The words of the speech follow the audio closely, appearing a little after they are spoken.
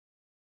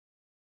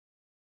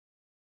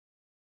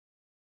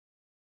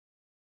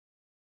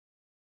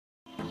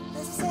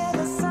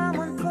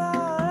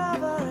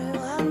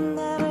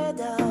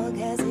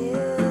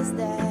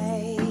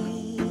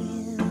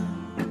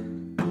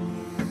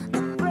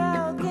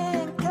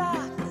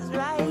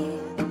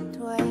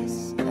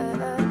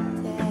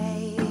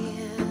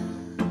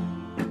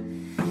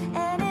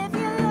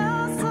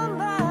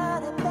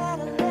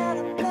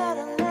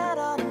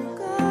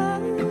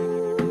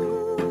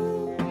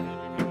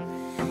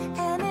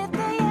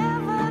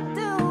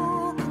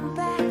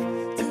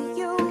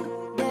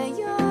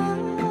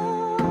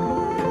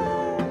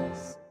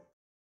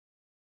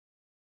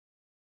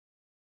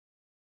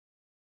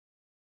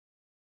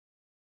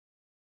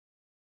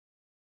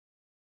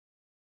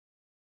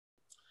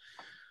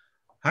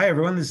Hi,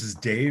 everyone. This is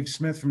Dave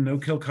Smith from No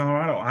Kill,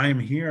 Colorado. I am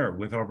here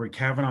with Aubrie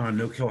Kavanaugh on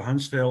No Kill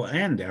Huntsville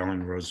and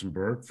Alan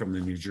Rosenberg from the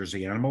New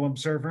Jersey Animal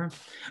Observer.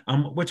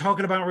 We're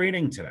talking about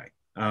reading today.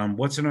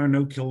 What's in our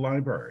No Kill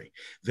library?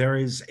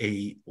 There's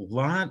a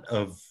lot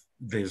of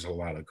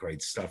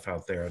great stuff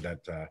out there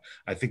that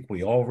I think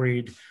we all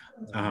read.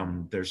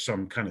 There's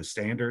some kind of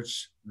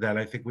standards that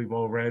I think we've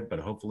all read, but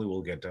hopefully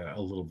we'll get a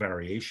little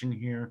variation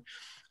here.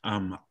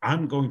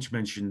 I'm going to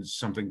mention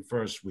something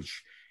first,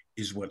 which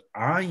is what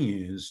I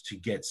use to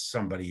get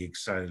somebody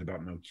excited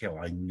about No Kill.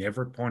 I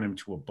never point them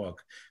to a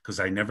book because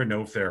I never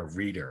know if they're a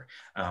reader.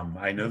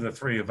 I know the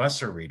three of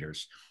us are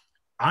readers.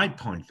 I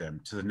point them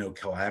to the No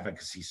Kill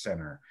Advocacy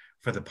Center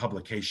for the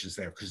publications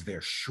there because they're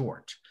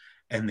short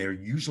and they're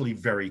usually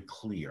very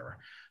clear.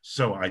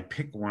 So I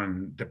pick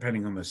one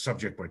depending on the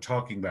subject we're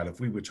talking about. If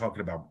we were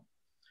talking about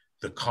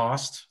the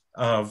cost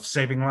of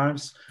saving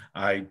lives,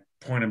 I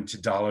point them to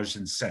Dollars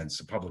and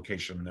Cents, a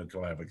publication of the No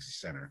Kill Advocacy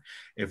Center.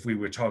 If we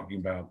were talking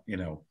about,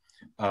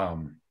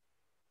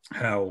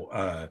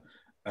 how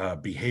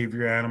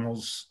behavior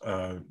animals, what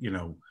are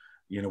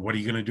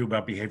you going to do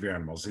about behavior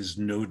animals? Is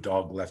No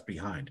Dog Left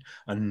Behind,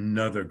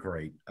 another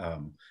great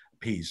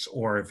piece.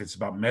 Or if it's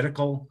about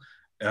medical,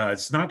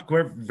 it's not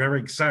very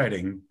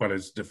exciting, but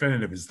it's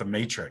definitive, is The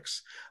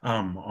Matrix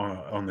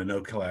on the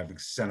No Kill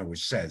Advocacy Center,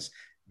 which says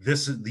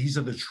these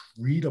are the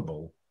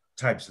treatable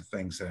types of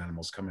things that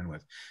animals come in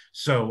with.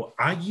 So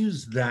I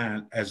use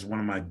that as one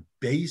of my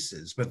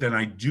bases, but then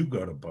I do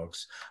go to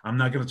books. I'm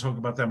not going to talk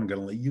about them. I'm going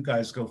to let you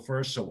guys go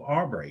first. So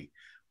Aubrie,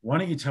 why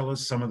don't you tell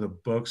us some of the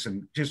books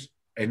and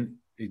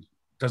it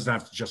doesn't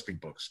have to just be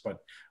books, but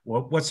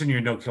what's in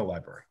your no-kill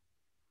library?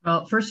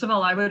 Well, first of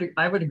all, I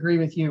would agree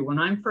with you. When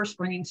I'm first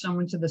bringing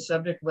someone to the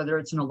subject, whether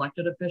it's an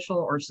elected official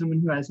or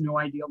someone who has no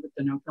idea what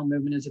the no-kill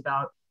movement is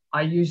about,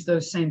 I use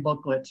those same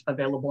booklets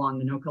available on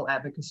the No Kill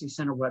Advocacy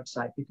Center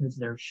website because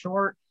they're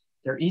short,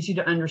 they're easy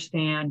to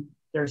understand,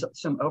 there's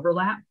some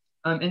overlap.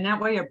 And that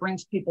way it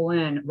brings people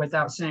in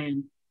without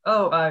saying,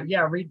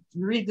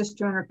 read this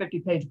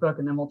 250-page book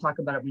and then we'll talk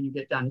about it when you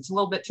get done. It's a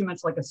little bit too much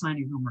like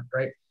assigning homework,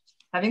 right?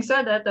 Having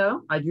said that,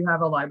 though, I do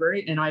have a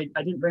library and I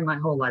didn't bring my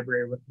whole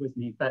library with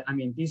me, but I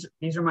mean, these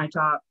are my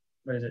top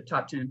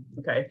 10,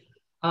 okay.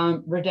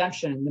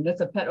 Redemption, The Myth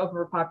of Pet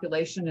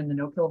Overpopulation and the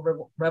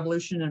No-Kill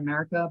Revolution in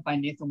America by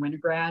Nathan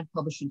Winograd,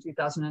 published in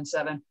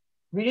 2007.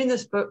 Reading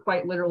this book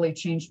quite literally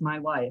changed my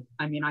life.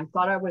 I mean, I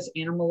thought I was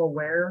animal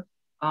aware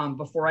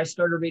before I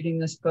started reading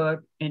this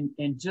book, and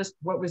just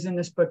what was in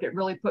this book, it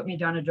really put me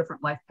down a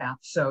different life path.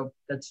 So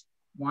that's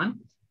one.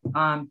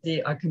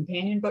 A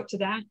companion book to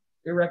that,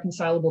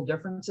 Irreconcilable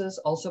Differences,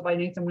 also by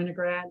Nathan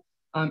Winograd.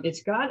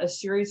 It's got a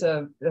series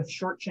of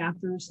short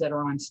chapters that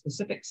are on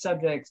specific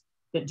subjects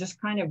that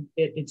just kind of,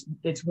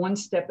 it's one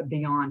step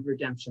beyond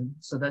redemption.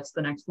 So that's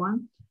the next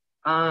one.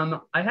 I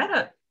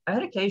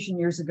had occasion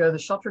years ago, the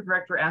shelter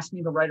director asked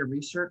me to write a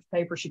research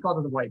paper. She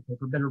called it a white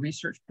paper, but a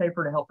research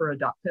paper to help her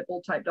adopt pit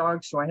bull type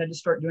dogs. So I had to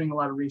start doing a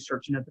lot of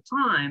research. And at the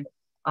time,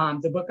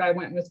 the book I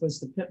went with was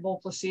The Pit Bull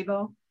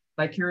Placebo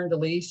by Karen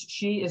DeLeese.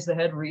 She is the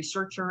head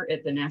researcher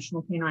at the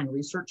National Canine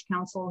Research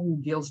Council who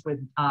deals with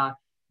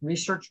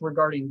research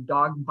regarding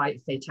dog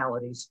bite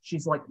fatalities.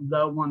 She's like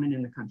the woman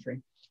in the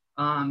country.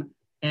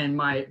 And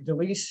my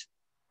DeLeese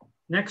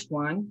next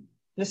one,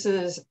 this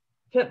is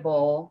Pit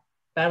Bull,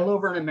 Battle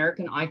Over an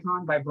American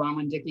Icon by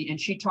Bronwyn Dickey, and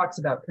she talks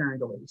about Karen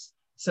DeLeese.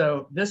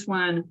 So this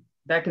one,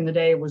 back in the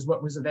day, was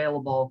what was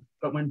available.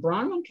 But when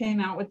Bronwyn came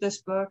out with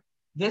this book,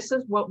 this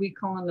is what we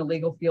call in the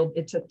legal field,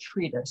 it's a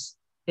treatise.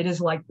 It is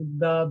like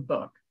the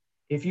book.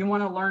 If you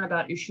want to learn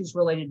about issues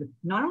related to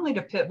not only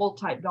to pit bull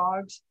type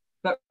dogs,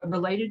 but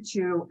related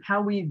to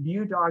how we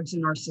view dogs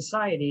in our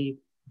society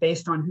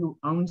based on who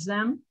owns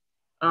them,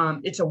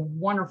 it's a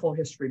wonderful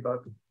history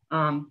book.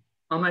 On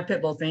my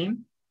pit bull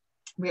theme,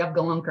 we have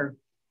Galunker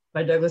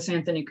by Douglas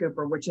Anthony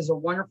Cooper, which is a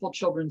wonderful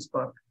children's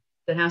book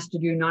that has to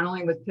do not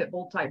only with pit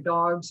bull type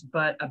dogs,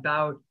 but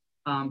about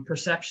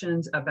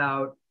perceptions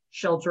about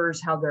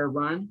shelters, how they're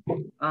run.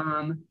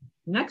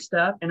 Next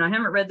up, and I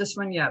haven't read this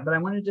one yet, but I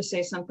wanted to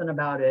say something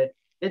about it.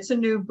 It's a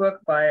new book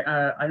by,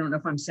 I don't know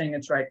if I'm saying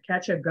it's right,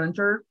 Katja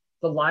Gunter,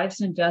 The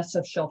Lives and Deaths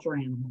of Shelter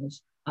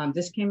Animals.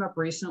 This came up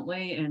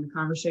recently in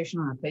conversation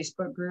on a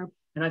Facebook group.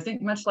 And I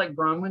think much like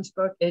Bronwyn's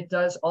book, it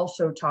does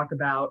also talk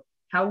about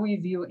how we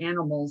view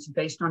animals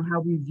based on how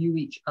we view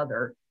each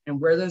other and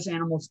where those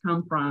animals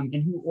come from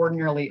and who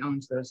ordinarily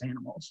owns those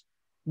animals.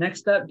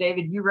 Next up,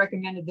 David, you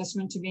recommended this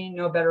one to me,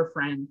 No Better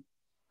Friend.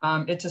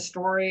 It's a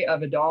story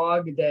of a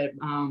dog that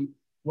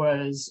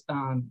was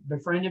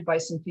befriended by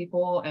some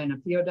people in a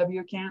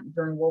POW camp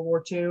during World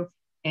War II.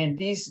 And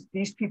these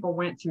people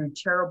went through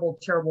terrible,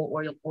 terrible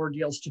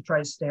ordeals to try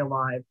to stay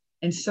alive.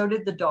 And so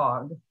did the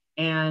dog.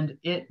 And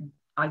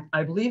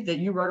I believe that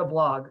you wrote a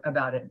blog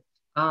about it.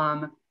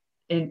 And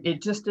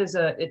it just is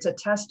it's a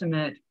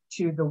testament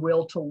to the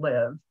will to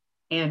live.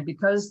 And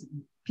because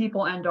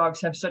people and dogs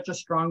have such a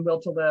strong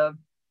will to live,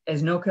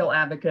 as no-kill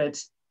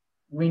advocates,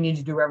 we need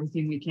to do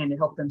everything we can to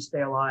help them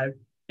stay alive.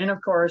 And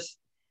of course,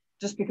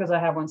 just because I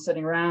have one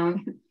sitting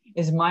around,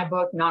 is my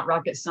book, Not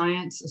Rocket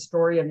Science, a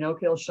story of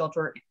no-kill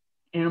shelter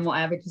animal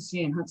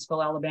advocacy in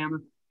Huntsville, Alabama.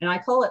 And I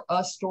call it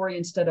a story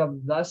instead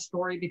of the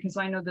story because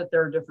I know that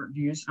there are different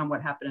views on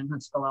what happened in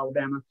Huntsville,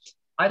 Alabama.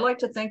 I'd like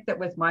to think that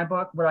with my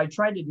book, what I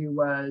tried to do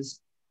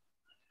was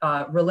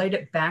relate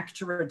it back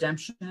to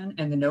redemption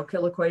and the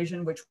no-kill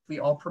equation, which we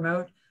all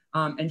promote,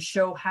 and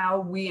show how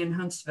we in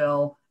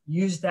Huntsville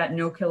use that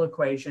no-kill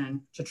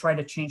equation to try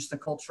to change the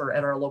culture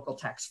at our local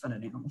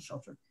tax-funded animal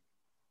shelter.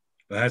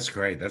 That's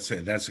great. That's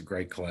a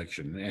great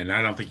collection. And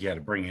I don't think you had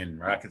to bring in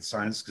rocket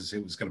science because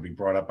it was going to be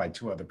brought up by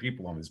two other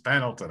people on this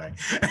panel today.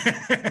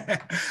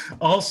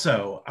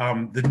 Also,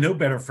 the No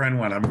Better Friend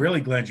one, I'm really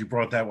glad you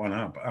brought that one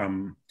up.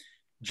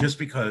 Just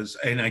because,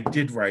 and I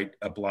did write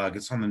a blog,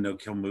 it's on the No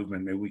Kill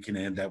movement. Maybe we can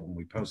add that when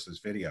we post this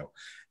video.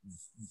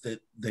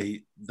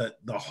 The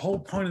whole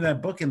point of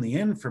that book in the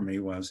end for me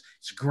was,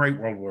 it's a great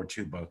World War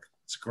II book.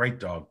 It's a great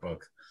dog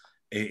book.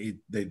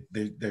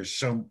 There's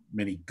so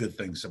many good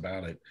things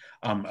about it,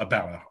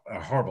 about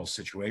a horrible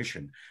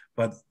situation.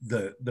 But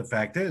the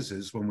fact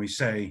is when we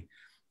say,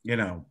 you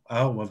know,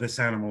 oh, well, this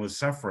animal is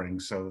suffering,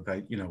 so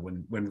that, you know,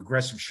 when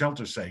aggressive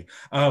shelters say,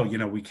 oh, you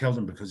know, we killed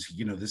him because,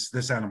 you know,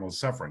 this animal is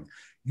suffering,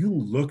 you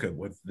look at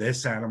what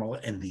this animal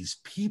and these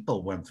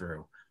people went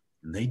through,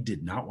 and they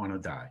did not want to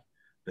die.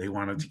 They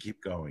wanted to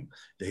keep going.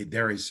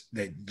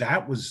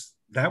 That was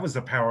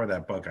the power of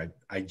that book.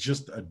 I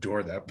just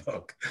adore that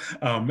book.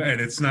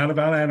 And it's not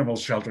about animal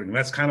sheltering.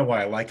 That's kind of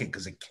why I like it,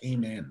 because it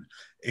came in.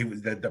 It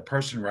was the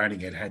person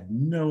writing it had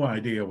no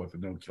idea what the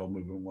no-kill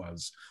movement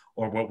was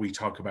or what we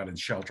talk about in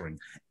sheltering,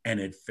 and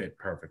it fit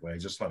perfectly. I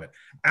just love it.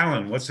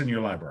 Alan, what's in your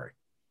library?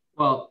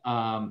 Well,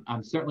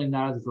 I'm certainly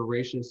not as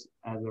voracious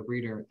as a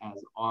reader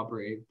as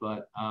Aubrie,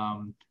 but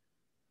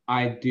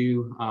I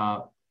do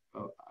have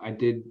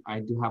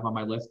on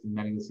my list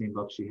many of the same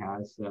books she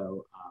has.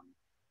 So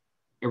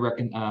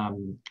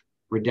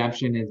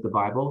Redemption is the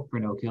Bible for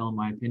no-kill, in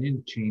my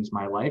opinion. Changed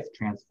my life,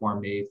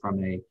 transformed me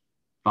from a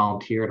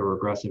volunteer to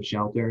regressive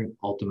shelter,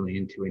 ultimately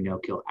into a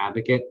no-kill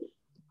advocate.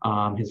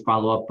 His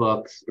follow-up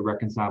books,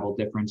 Irreconcilable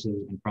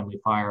Differences and Friendly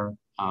Fire,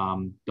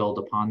 build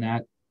upon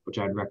that, which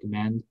I'd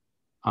recommend.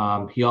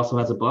 He also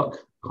has a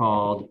book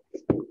called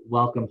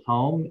Welcome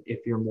Home,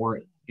 if you're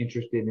more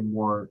interested in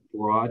more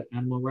broad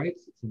animal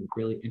rights. It's a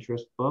really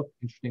interesting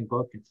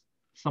book. It's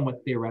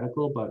somewhat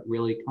theoretical, but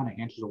really kind of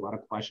answers a lot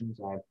of questions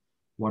I've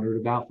wondered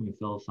about from a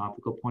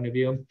philosophical point of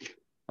view.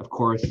 Of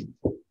course,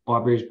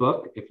 Aubrey's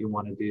book, if you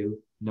want to do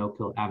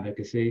no-kill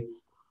advocacy.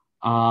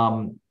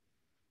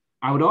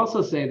 I would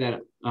also say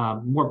that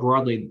more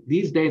broadly,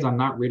 these days I'm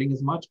not reading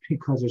as much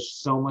because there's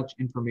so much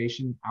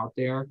information out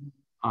there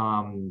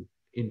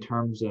in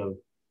terms of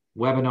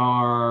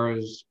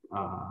webinars,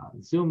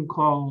 Zoom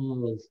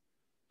calls,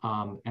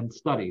 and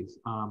studies.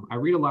 I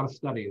read a lot of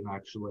studies,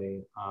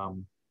 actually.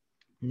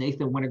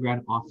 Nathan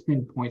Winograd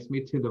often points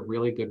me to the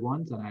really good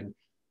ones, and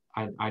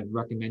I'd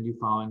recommend you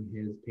following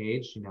his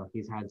page. You know,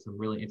 he's had some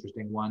really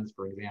interesting ones,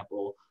 for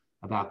example,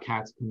 about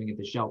cats coming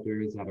into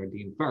shelters that are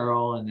deemed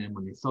feral, and then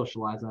when they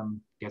socialize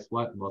them, guess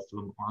what? Most of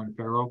them aren't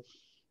feral.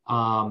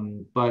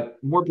 But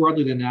more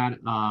broadly than that,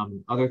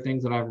 other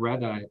things that I've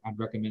read that I'd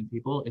recommend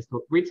people is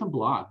to read some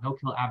blogs,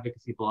 no-kill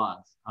advocacy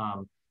blogs.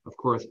 Of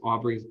course,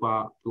 Aubrey's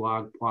blog,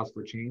 Pause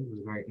for Change,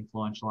 was very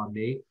influential on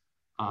me.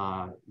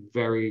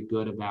 Very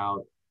good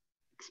about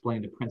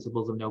explaining the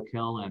principles of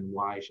no-kill and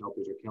why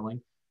shelters are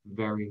killing.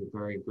 Very,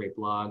 very great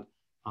blog.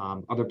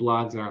 Other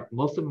blogs are,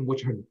 most of them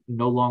which are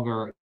no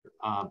longer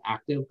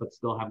active, but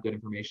still have good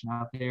information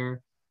out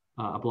there.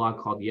 A blog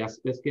called Yes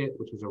Biscuit,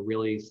 which was a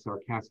really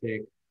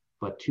sarcastic,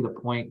 but to the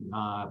point,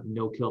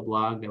 no-kill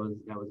blog that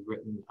was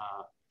written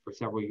for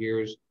several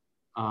years.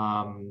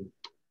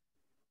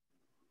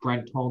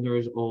 Brent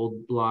Tollner's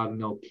old blog,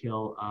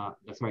 No-Kill,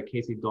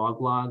 Casey Dog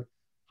blog,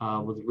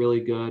 was really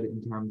good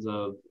in terms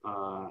of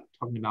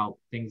talking about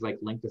things like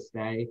length of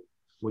stay,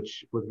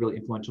 which was really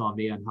influential on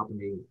me and helping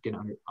me get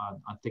on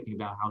thinking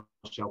about how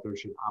shelters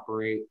should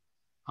operate.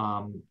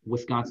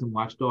 Wisconsin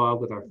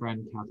Watchdog with our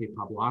friend Kathy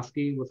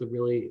Pawlowski was a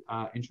really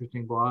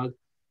interesting blog.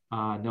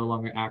 No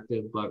longer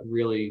active, but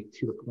really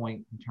to the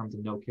point in terms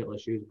of no-kill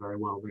issues, very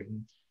well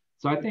written.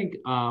 So I think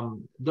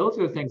those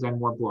are the things I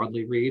more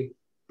broadly read.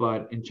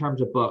 But in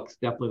terms of books,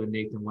 definitely the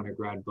Nathan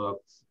Winograd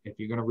books. If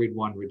you're going to read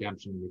one,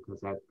 Redemption,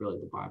 because that's really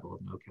the Bible of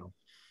no-kill.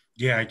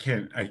 Yeah, I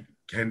can't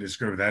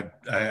disagree with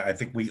that. I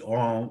think we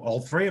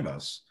all three of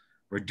us,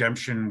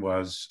 Redemption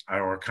was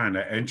our kind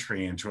of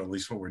entry into at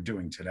least what we're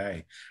doing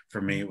today. For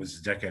me, it was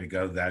a decade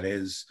ago. That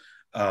is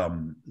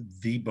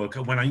the book.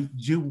 When I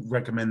do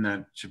recommend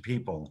that to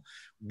people,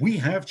 we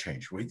have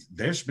changed.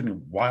 There's been a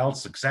wild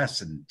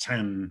success in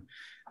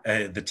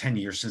the 10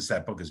 years since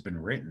that book has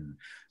been written.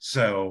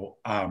 So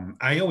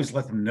I always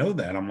let them know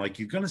that. I'm like,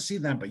 you're going to see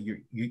that, but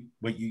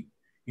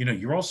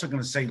you're also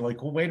going to say,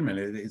 like, well, wait a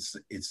minute,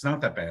 it's not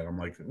that bad. I'm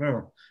like,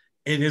 well,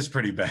 it is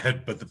pretty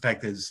bad. But the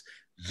fact is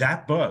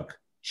that book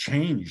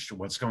changed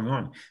what's going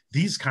on.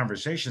 These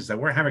conversations that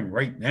we're having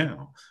right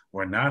now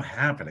were not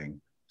happening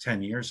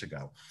 10 years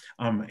ago.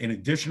 In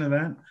addition to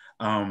that,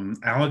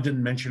 Alan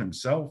didn't mention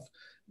himself,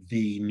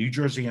 the New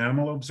Jersey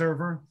Animal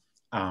Observer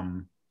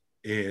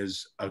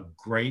is a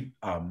great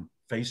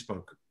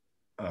Facebook,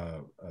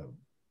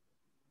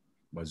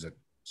 was it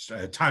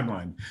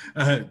timeline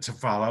to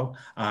follow.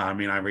 I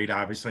mean, I read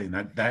obviously, and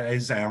that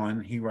is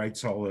Alan. He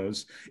writes all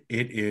those.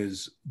 It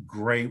is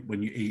great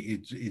when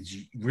it's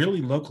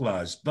really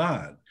localized,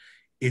 but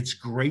it's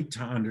great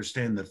to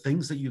understand the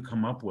things that you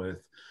come up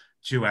with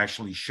to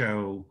actually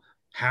show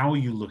how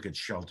you look at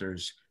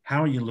shelters,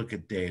 how you look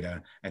at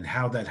data, and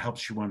how that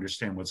helps you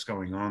understand what's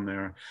going on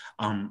there.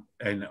 And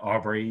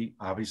Aubrie,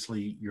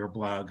 obviously your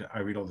blog, I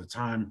read all the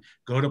time.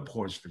 Go to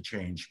Pause for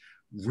Change.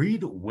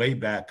 Read way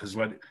back, because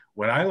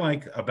what I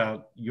like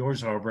about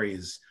yours, Aubrie,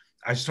 is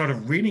I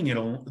started reading it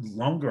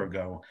longer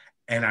ago,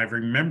 and I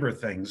remember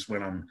things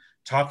when I'm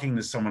talking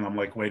to someone. I'm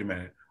like, wait a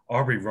minute,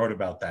 Aubrie wrote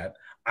about that.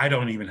 I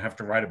don't even have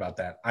to write about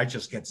that. I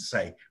just get to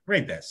say,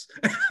 read this.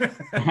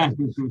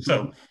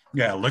 So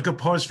yeah, look at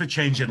Pause for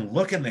Change and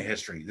look in the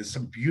history. There's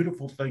some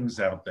beautiful things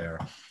out there.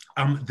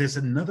 There's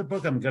another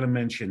book I'm going to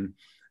mention,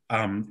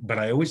 but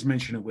I always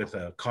mention it with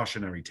a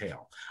cautionary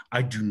tale.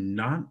 I do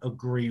not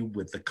agree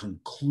with the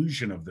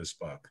conclusion of this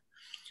book,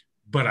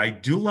 but I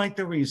do like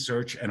the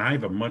research, and I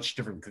have a much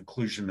different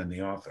conclusion than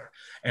the author.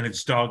 And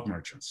it's Dog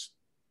Merchants,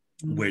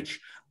 which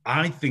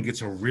I think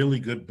it's a really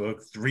good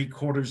book,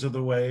 3/4 of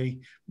the way,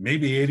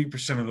 maybe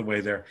 80% of the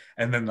way there.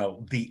 And then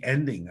the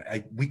ending,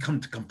 we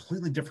come to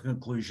completely different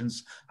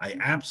conclusions. I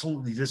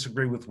absolutely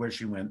disagree with where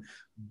she went,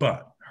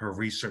 but her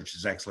research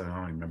is excellent. I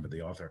don't remember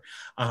the author.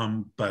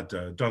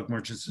 But Dog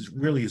Merchants is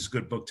really a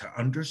good book to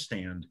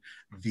understand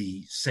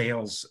the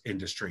sales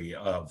industry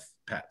of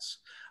pets.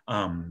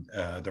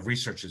 The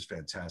research is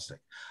fantastic.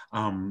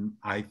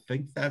 I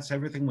think that's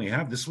everything we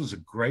have. This was a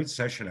great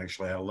session,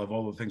 actually. I love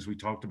all the things we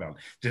talked about.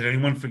 Did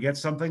anyone forget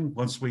something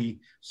once we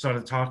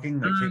started talking?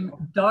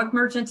 Dog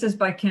Merchants is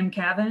by Kim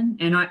Cavan,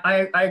 and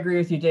I agree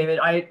with you, David.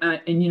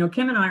 And you know,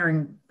 Kim and I are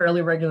in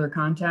fairly regular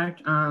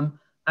contact.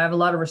 I have a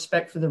lot of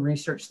respect for the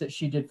research that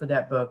she did for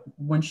that book.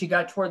 When she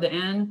got toward the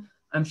end,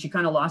 she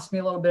kind of lost me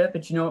a little bit,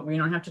 but you know what, we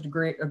don't have to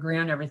agree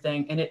on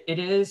everything. And it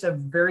is a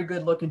very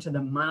good look into the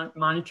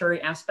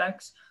monetary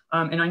aspects.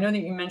 And I know that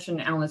you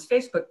mentioned Alan's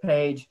Facebook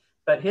page,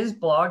 but his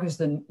blog is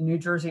the New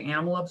Jersey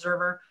Animal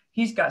Observer.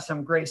 He's got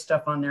some great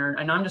stuff on there.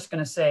 And I'm just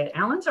going to say,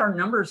 Alan's our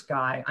numbers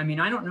guy. I mean,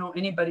 I don't know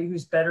anybody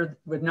who's better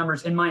with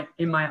numbers in my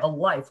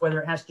life,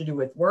 whether it has to do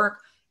with work,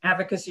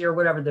 advocacy, or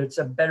whatever, that's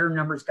a better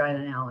numbers guy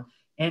than Alan.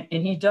 And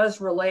he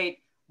does relate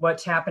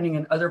what's happening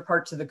in other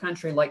parts of the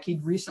country. Like he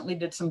recently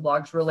did some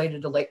blogs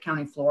related to Lake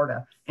County,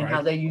 Florida, and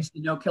how they used the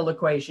no-kill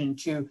equation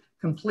to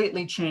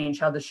completely change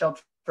how the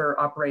shelter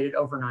operated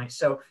overnight.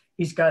 So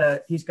he's got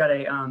a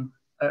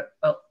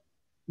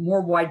more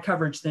wide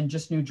coverage than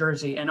just New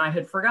Jersey. And I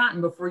had forgotten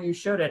before you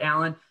showed it,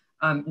 Alan,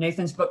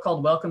 Nathan's book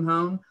called Welcome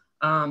Home.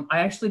 I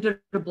actually did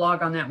a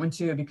blog on that one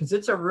too, because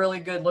it's a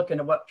really good look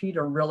into what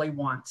Peter really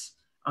wants.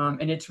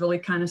 And it's really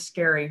kind of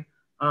scary.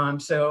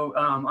 So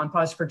on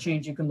Pause for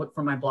Change, you can look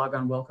for my blog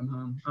on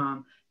Welcome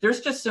Home.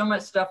 There's just so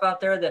much stuff out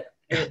there that,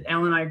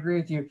 Alan, I agree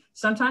with you.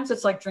 Sometimes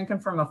it's like drinking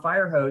from a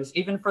fire hose,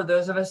 even for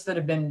those of us that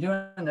have been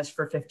doing this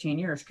for 15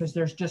 years, because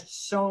there's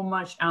just so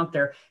much out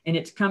there and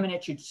it's coming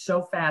at you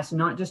so fast,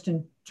 not just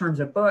in terms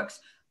of books,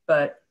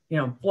 but you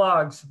know,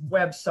 blogs,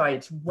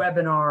 websites,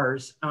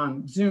 webinars,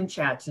 Zoom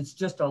chats. It's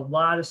just a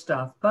lot of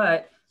stuff.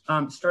 But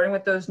starting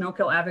with those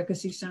No-Kill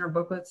Advocacy Center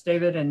booklets,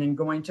 David, and then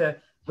going to,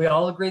 we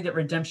all agree that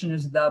Redemption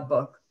is the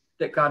book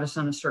that got us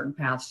on a certain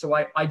path. So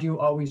I do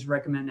always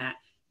recommend that.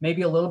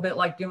 Maybe a little bit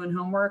like doing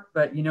homework,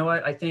 but you know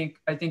what? I think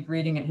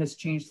reading it has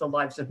changed the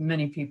lives of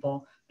many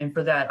people. And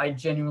for that, I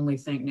genuinely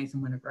thank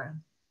Nathan Winograd.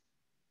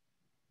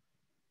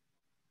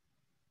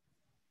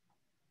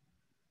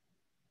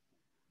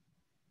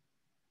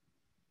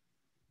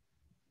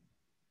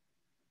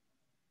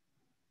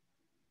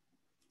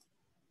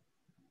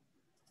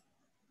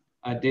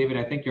 David,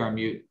 I think you're on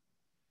mute.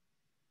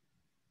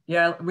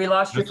 Yeah, we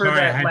lost you for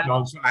sorry, that.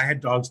 I had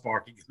dogs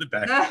barking in the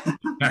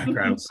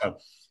background.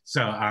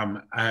 So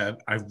I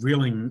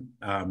really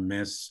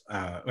miss,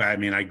 I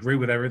mean, I agree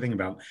with everything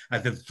about,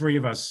 the three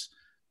of us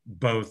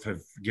both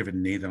have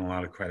given Nathan a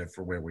lot of credit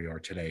for where we are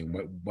today and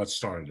what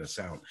started us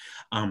out.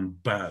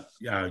 But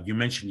you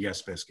mentioned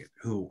Yes Biscuit,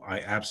 who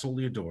I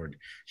absolutely adored.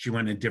 She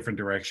went in a different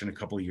direction a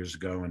couple of years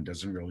ago and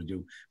doesn't really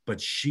do,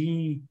 but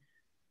she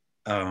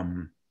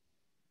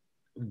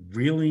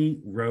really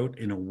wrote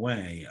in a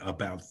way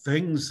about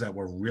things that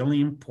were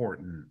really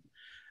important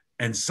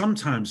and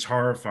sometimes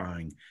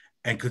horrifying,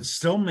 and could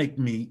still make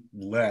me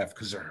laugh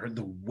because of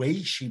the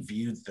way she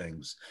viewed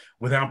things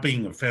without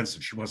being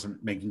offensive. She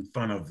wasn't making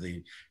fun of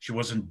she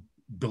wasn't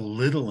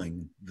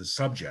belittling the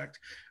subject.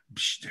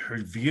 Her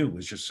view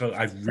was just so,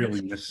 I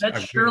really miss.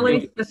 That's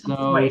Shirley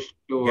Thistlethwaite.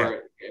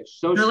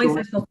 So Shirley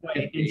short.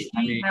 Thistlethwaite, and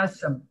she has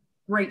some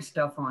great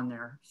stuff on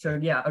there. So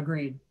yeah,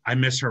 agreed. I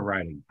miss her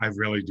writing. I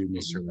really do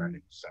miss her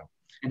writing. So,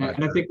 and I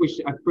think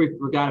I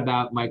forgot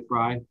about Mike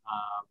Fry.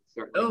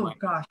 Certainly,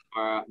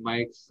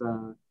 Mike's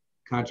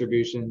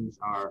contributions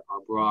are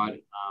broad.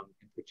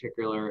 In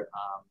particular,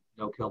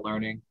 No Kill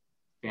Learning,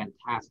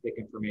 fantastic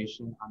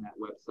information on that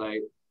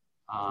website.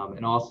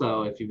 And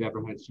also, if you've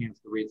ever had a chance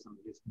to read some of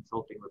his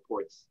consulting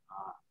reports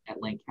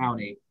at Lane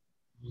County,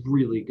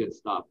 really good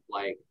stuff,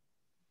 like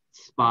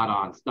spot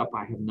on stuff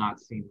I have not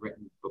seen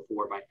written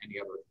before by any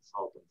other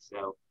consultant.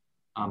 So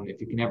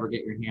if you can ever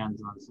get your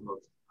hands on some of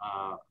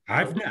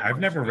I've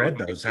never read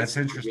those. That's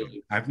interesting.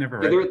 Really, I've never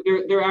read.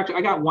 They're actually,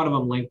 I got one of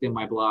them linked in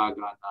my blog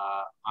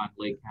on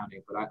Lake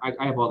County, but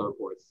I have all the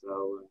reports.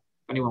 So if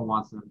anyone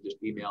wants them, just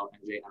email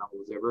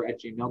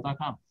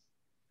njanimalobserver@gmail.com.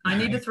 I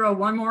need to throw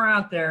one more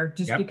out there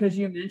just because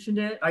you mentioned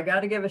it. I got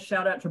to give a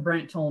shout out to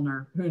Brent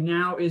Tollner, who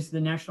now is the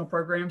National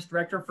Programs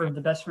Director for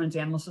the Best Friends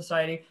Animal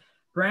Society.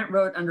 Brent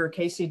wrote under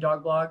KC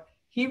Dog Blog.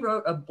 He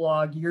wrote a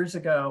blog years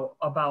ago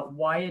about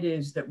why it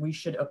is that we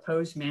should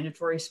oppose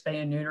mandatory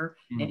spay and neuter.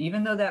 And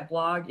even though that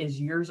blog is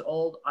years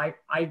old, I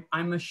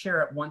must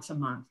share it once a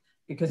month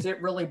because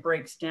it really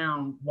breaks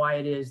down why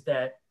it is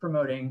that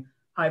promoting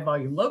high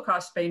volume, low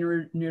cost spay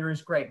and neuter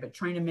is great, but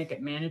trying to make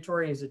it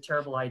mandatory is a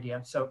terrible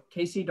idea. So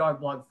KC Dog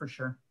Blog for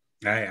sure.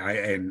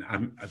 I'm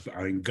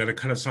going to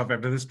cut us off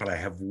after this, but I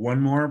have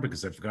one more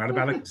because I forgot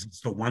about it.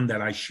 It's the one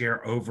that I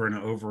share over and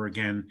over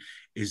again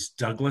is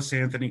Douglas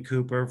Anthony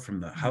Cooper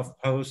from the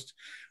HuffPost,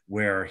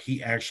 where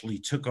he actually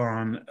took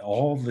on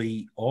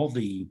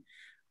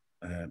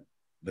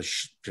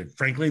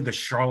frankly, the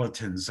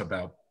charlatans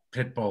about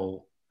pit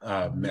bull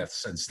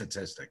myths and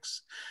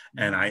statistics.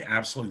 And I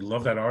absolutely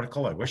love that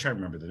article. I wish I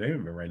remember the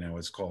name of it right now.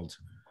 It's called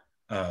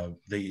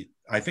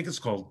I think it's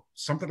called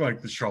something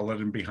like The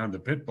Charlatan Behind the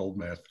Pit Bull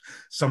Myth,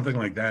 something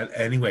like that.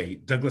 Anyway,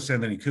 Douglas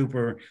Anthony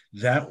Cooper,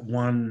 that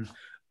one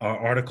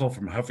article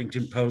from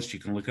Huffington Post, you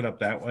can look it up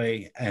that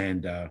way.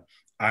 And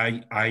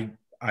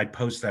I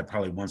post that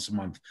probably once a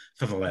month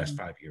for the last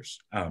 5 years.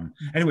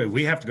 Anyway,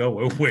 we have to go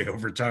way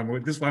over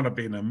time. This wound up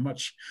being a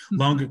much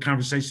longer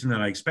conversation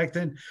than I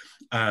expected.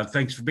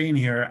 Thanks for being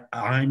here.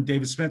 I'm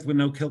Davyd Smith with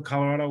No Kill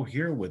Colorado,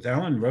 here with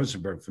Alan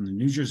Rosenberg from the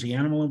New Jersey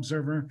Animal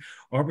Observer,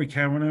 Aubrie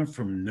Kavanaugh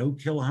from No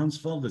Kill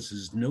Huntsville. This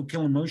is No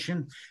Kill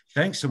Emotion.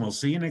 Thanks, and we'll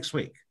see you next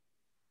week.